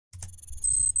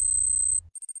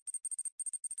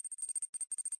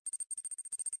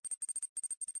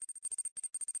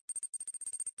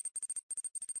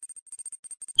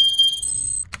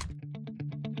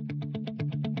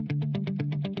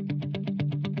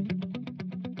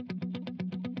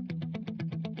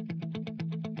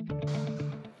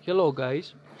Hello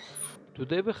guys,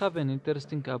 today we have an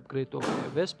interesting upgrade of a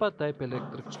Vespa type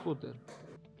electric scooter.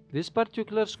 This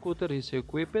particular scooter is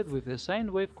equipped with a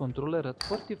sine wave controller at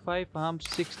 45 amps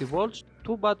 60 volts,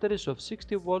 two batteries of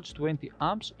 60 volts 20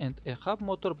 amps and a hub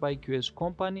motor by QS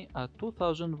company at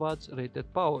 2000 watts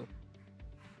rated power.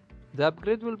 The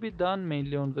upgrade will be done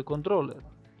mainly on the controller.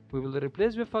 We will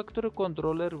replace the factory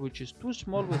controller which is too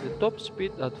small with a top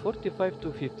speed at 45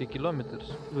 to 50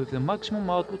 kilometers with a maximum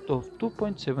output of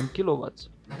 2.7 kilowatts.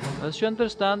 As you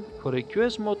understand, for a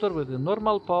QS motor with a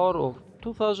normal power of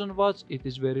 2000 watts it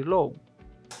is very low.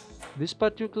 This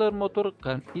particular motor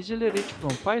can easily reach from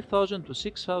 5000 to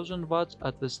 6000 watts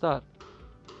at the start.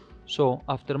 So,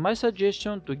 after my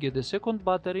suggestion to get a second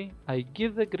battery, I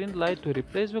give the green light to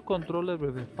replace the controller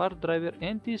with a Fardriver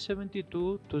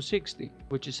ND72260,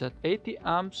 which is at 80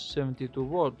 amps 72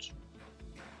 volts.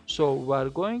 So we are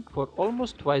going for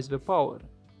almost twice the power.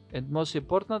 And most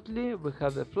importantly, we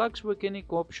have the flux weakening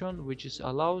option which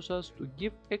allows us to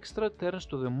give extra turns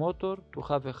to the motor to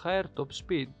have a higher top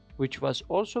speed, which was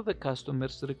also the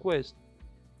customer's request.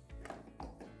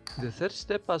 The third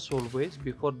step, as always,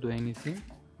 before doing anything,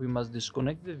 we must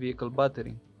disconnect the vehicle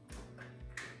battery.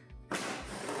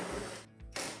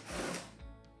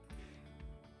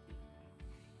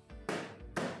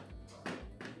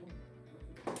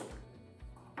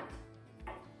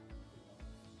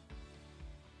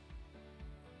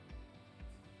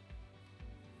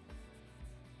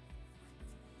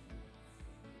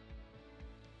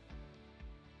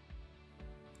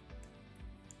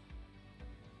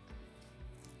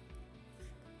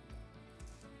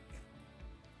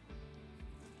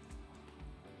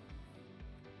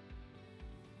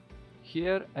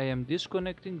 Here I am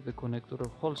disconnecting the connector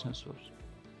of Hall sensors.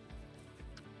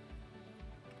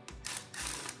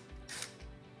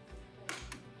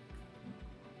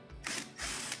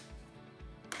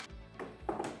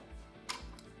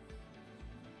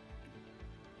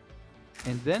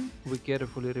 And then we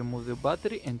carefully remove the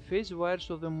battery and phase wires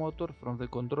of the motor from the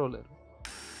controller.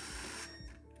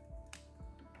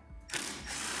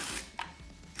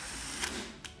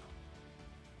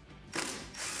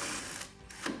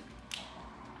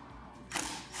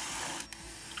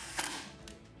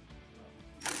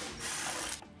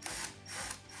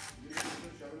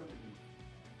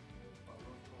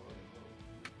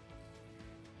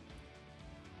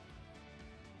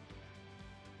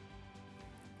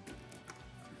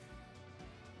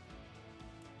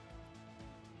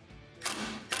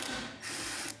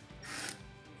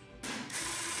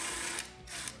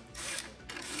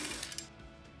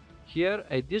 Here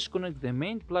I disconnect the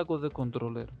main plug of the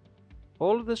controller.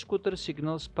 All the scooter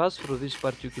signals pass through this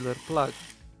particular plug.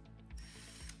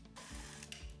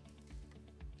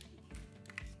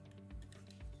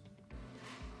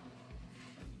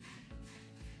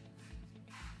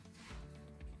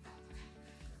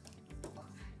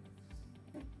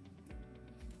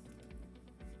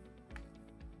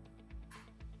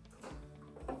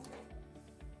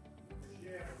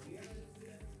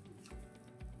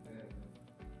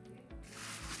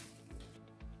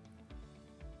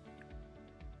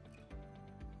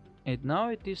 And now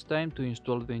it is time to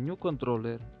install the new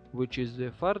controller, which is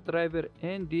the Fardriver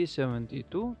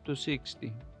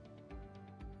ND72260.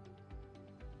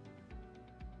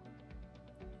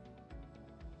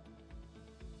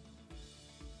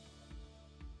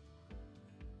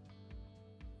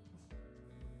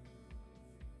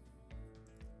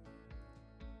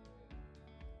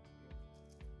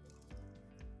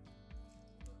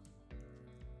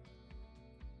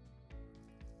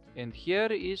 And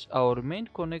here is our main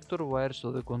connector wires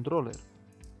of the controller.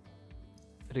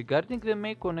 Regarding the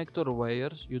main connector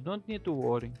wires, you don't need to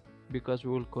worry, because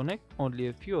we will connect only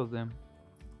a few of them.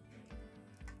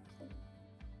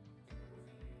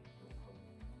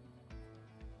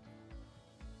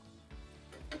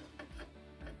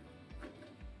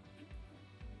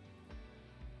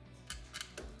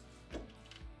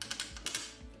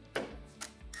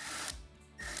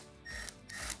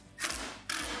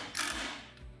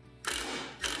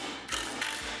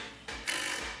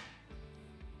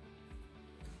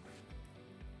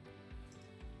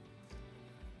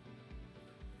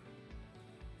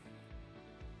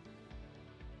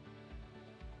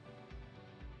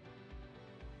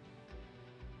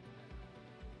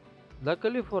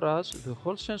 Luckily for us, the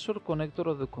whole sensor connector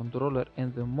of the controller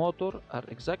and the motor are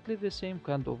exactly the same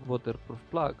kind of waterproof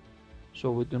plug, so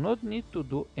we do not need to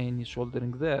do any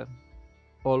soldering there.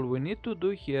 All we need to do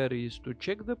here is to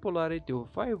check the polarity of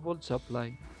 5 volt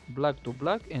supply, black to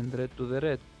black and red to the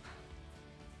red.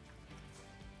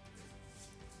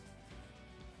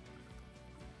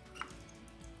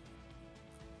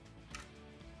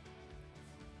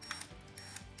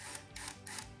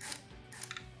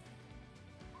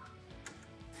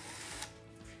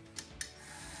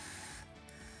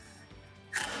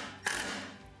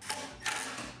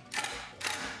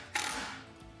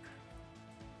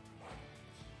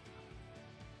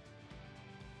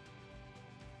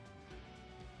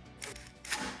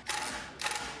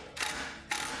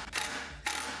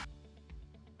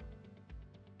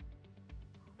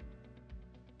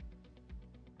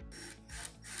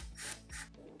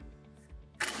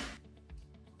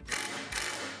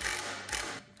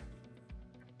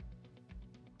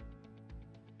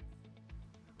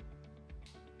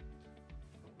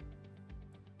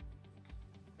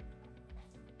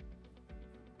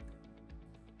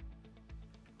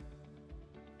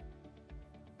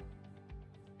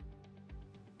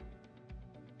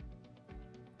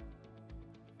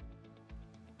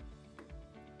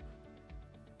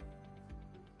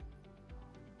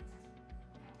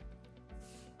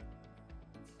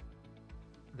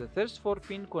 The first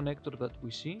 4-pin connector that we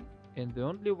see, and the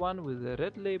only one with the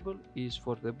red label, is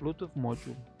for the Bluetooth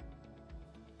module.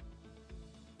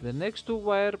 The next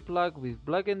 2-wire plug with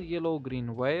black and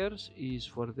yellow-green wires is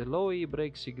for the low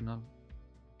e-brake signal.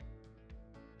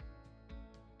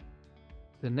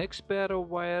 The next pair of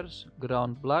wires,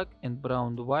 ground black and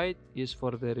brown white, is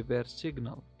for the reverse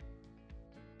signal.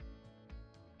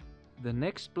 The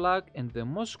next plug, and the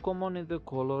most common in the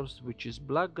colors, which is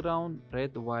black ground,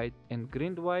 red white and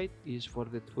green white, is for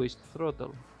the twist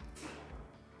throttle.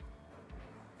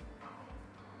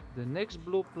 The next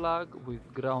blue plug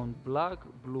with ground black,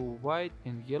 blue white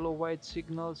and yellow white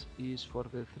signals is for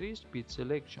the 3-speed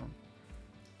selection.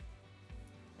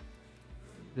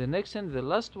 The next and the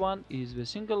last one is the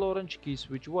single orange key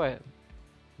switch wire,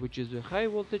 which is the high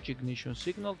voltage ignition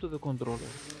signal to the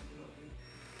controller.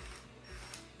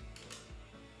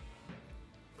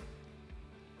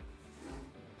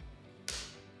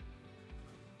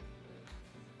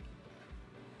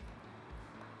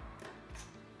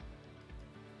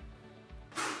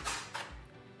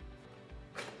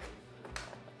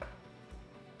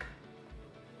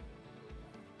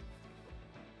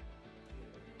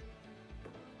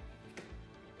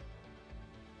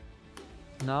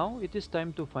 Now it is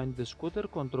time to find the scooter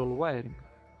control wiring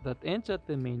that ends at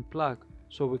the main plug,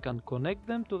 so we can connect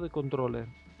them to the controller.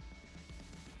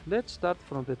 Let's start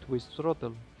from the twist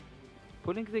throttle.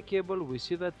 Pulling the cable, we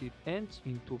see that it ends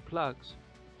in 2 plugs.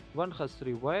 One has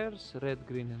 3 wires, red,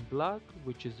 green and black,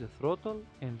 which is the throttle,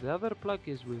 and the other plug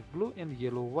is with blue and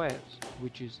yellow wires,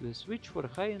 which is the switch for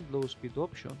high and low speed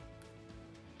option.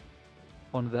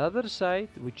 On the other side,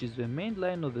 which is the main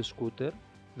line of the scooter,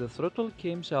 the throttle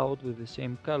comes out with the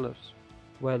same colors,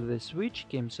 while the switch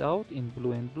comes out in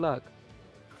blue and black.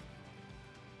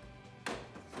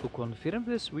 To confirm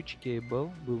the switch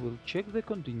cable, we will check the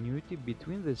continuity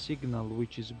between the signal,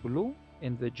 which is blue,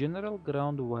 and the general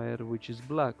ground wire, which is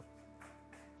black.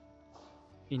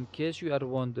 In case you are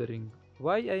wondering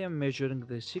why I am measuring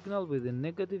the signal with the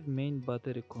negative main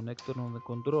battery connector on the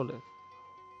controller,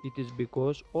 it is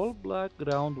because all black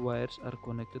ground wires are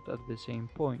connected at the same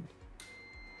point.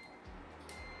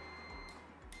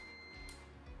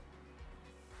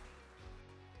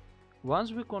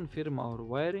 Once we confirm our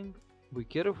wiring, we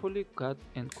carefully cut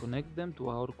and connect them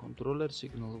to our controller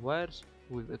signal wires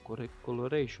with the correct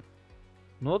coloration.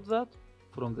 Note that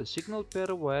from the signal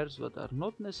pair wires that are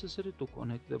not necessary to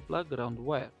connect the black ground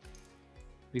wire,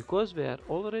 because they are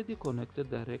already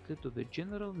connected directly to the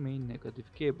general main negative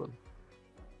cable.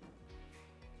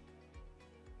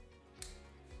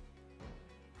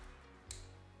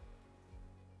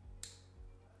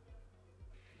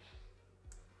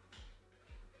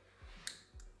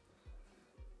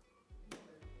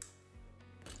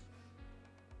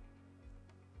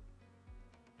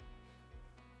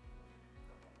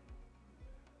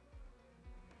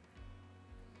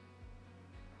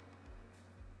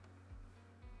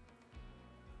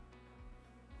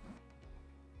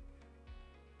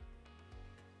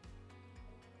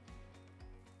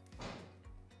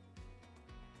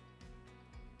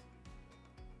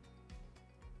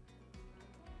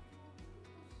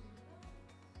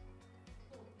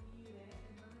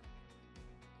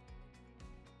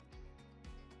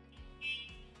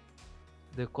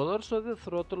 The colors of the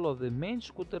throttle of the main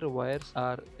scooter wires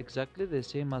are exactly the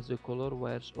same as the color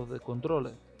wires of the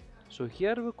controller, so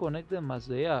here we connect them as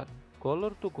they are,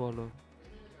 color to color,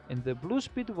 and the blue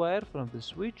speed wire from the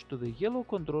switch to the yellow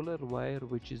controller wire,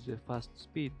 which is the fast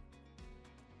speed.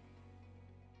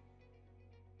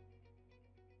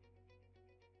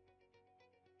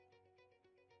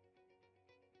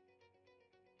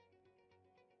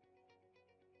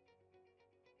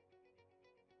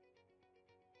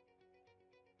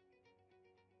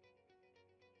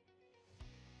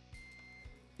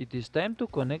 It is time to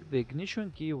connect the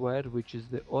ignition key wire, which is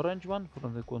the orange one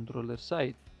from the controller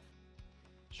side.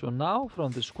 So now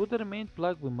from the scooter main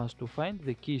plug we must to find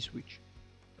the key switch.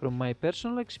 From my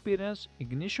personal experience,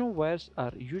 ignition wires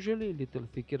are usually a little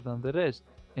thicker than the rest,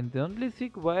 and the only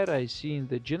thick wire I see in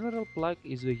the general plug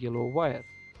is the yellow wire.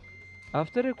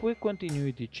 After a quick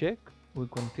continuity check, we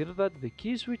confirm that the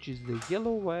key switch is the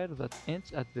yellow wire that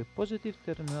ends at the positive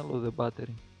terminal of the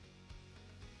battery.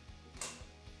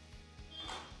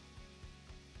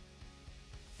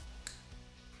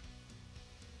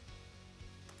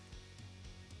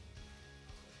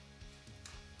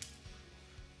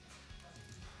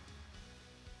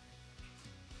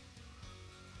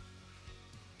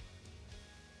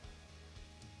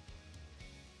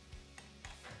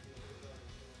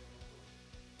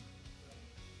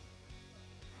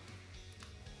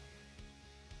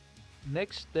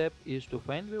 Next step is to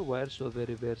find the wires of the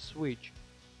reverse switch.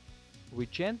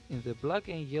 which end in the black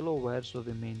and yellow wires of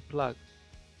the main plug.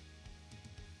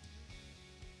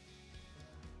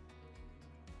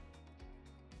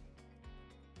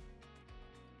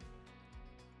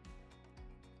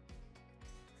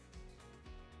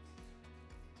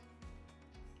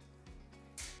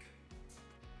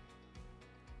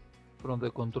 From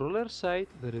the controller side,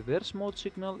 the reverse mode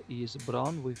signal is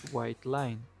brown with white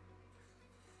line.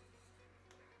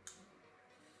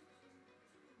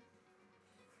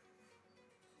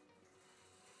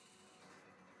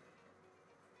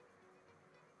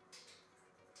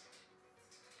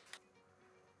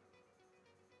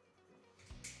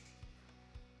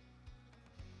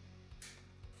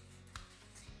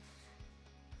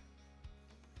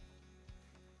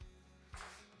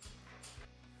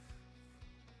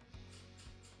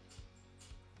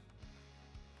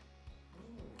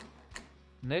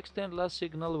 Next and last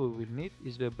signal we will need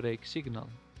is the brake signal.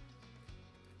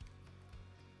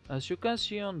 As you can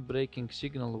see on braking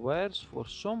signal wires, for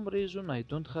some reason I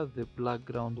don't have the black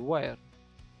ground wire.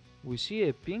 We see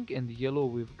a pink and yellow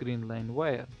with green line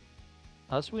wire.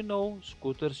 As we know,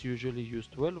 scooters usually use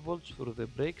 12 volts for the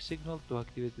brake signal to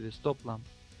activate the stop lamp.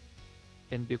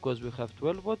 And because we have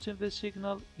 12 volts in the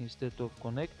signal, instead of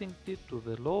connecting it to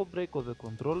the low brake of the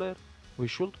controller, we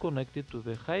should connect it to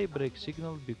the high brake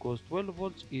signal because 12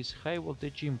 volts is high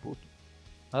voltage input.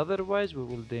 Otherwise we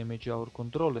will damage our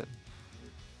controller.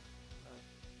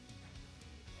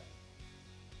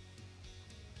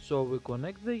 So we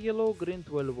connect the yellow-green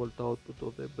 12 volt output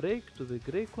of the brake to the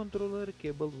grey controller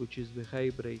cable, which is the high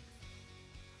brake.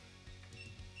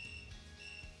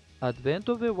 At the end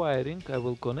of the wiring I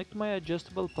will connect my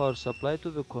adjustable power supply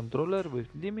to the controller with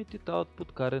limited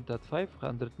output current at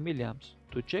 500 mA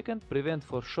to check and prevent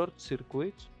for short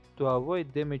circuits to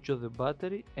avoid damage of the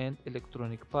battery and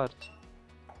electronic parts.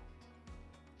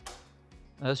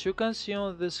 As you can see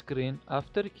on the screen,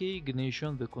 after key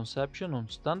ignition the consumption on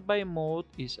standby mode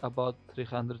is about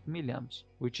 300 mA,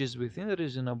 which is within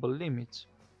reasonable limits.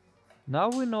 Now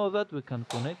we know that we can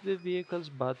connect the vehicle's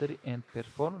battery and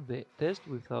perform the test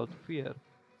without fear.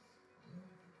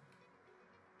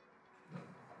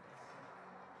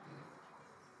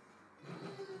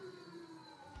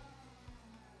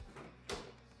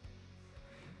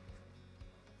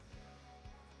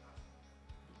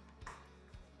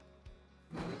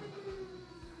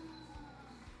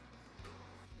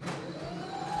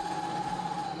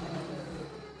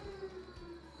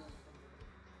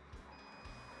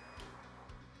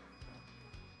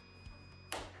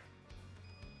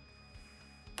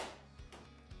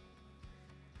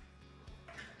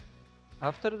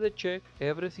 After the check,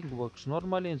 everything works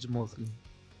normally and smoothly.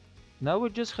 Now we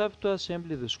just have to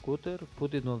assemble the scooter,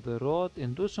 put it on the road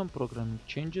and do some programming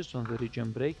changes on the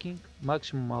region braking,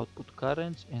 maximum output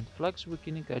currents and flux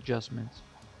weakening adjustments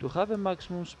to have a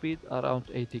maximum speed around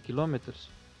 80 km.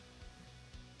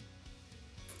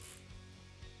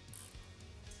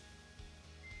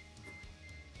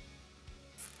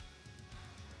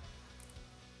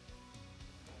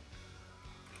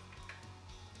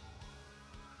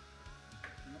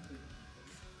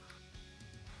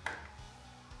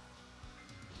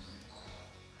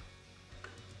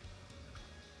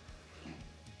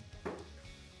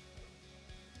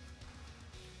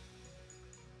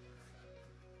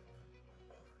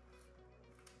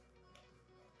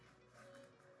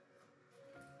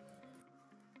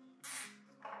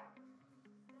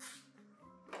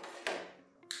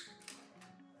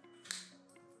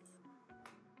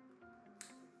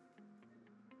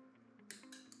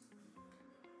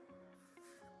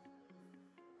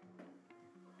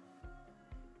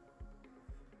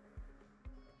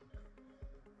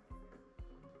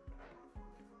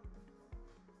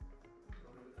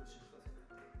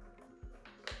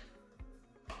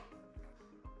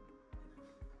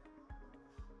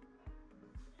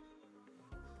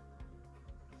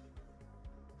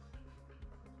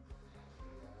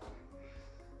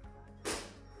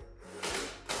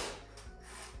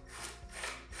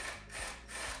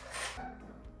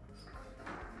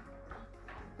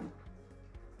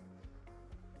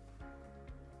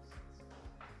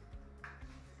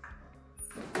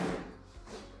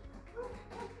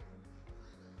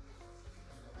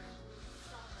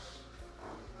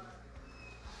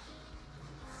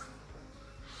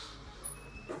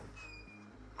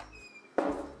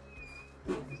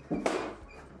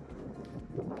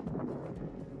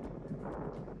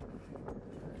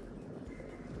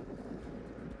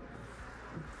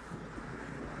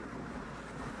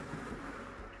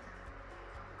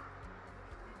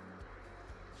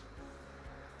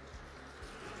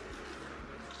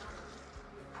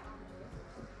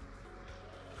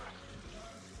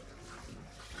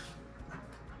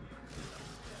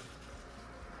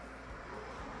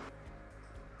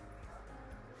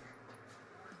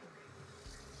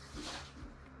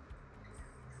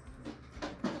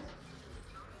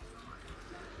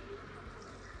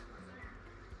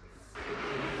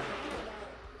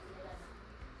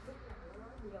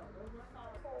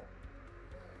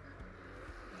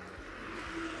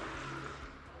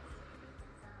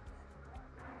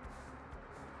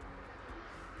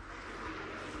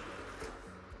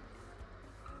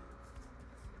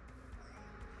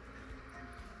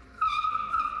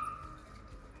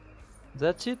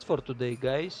 That's it for today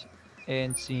guys,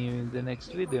 and see you in the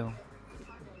next video.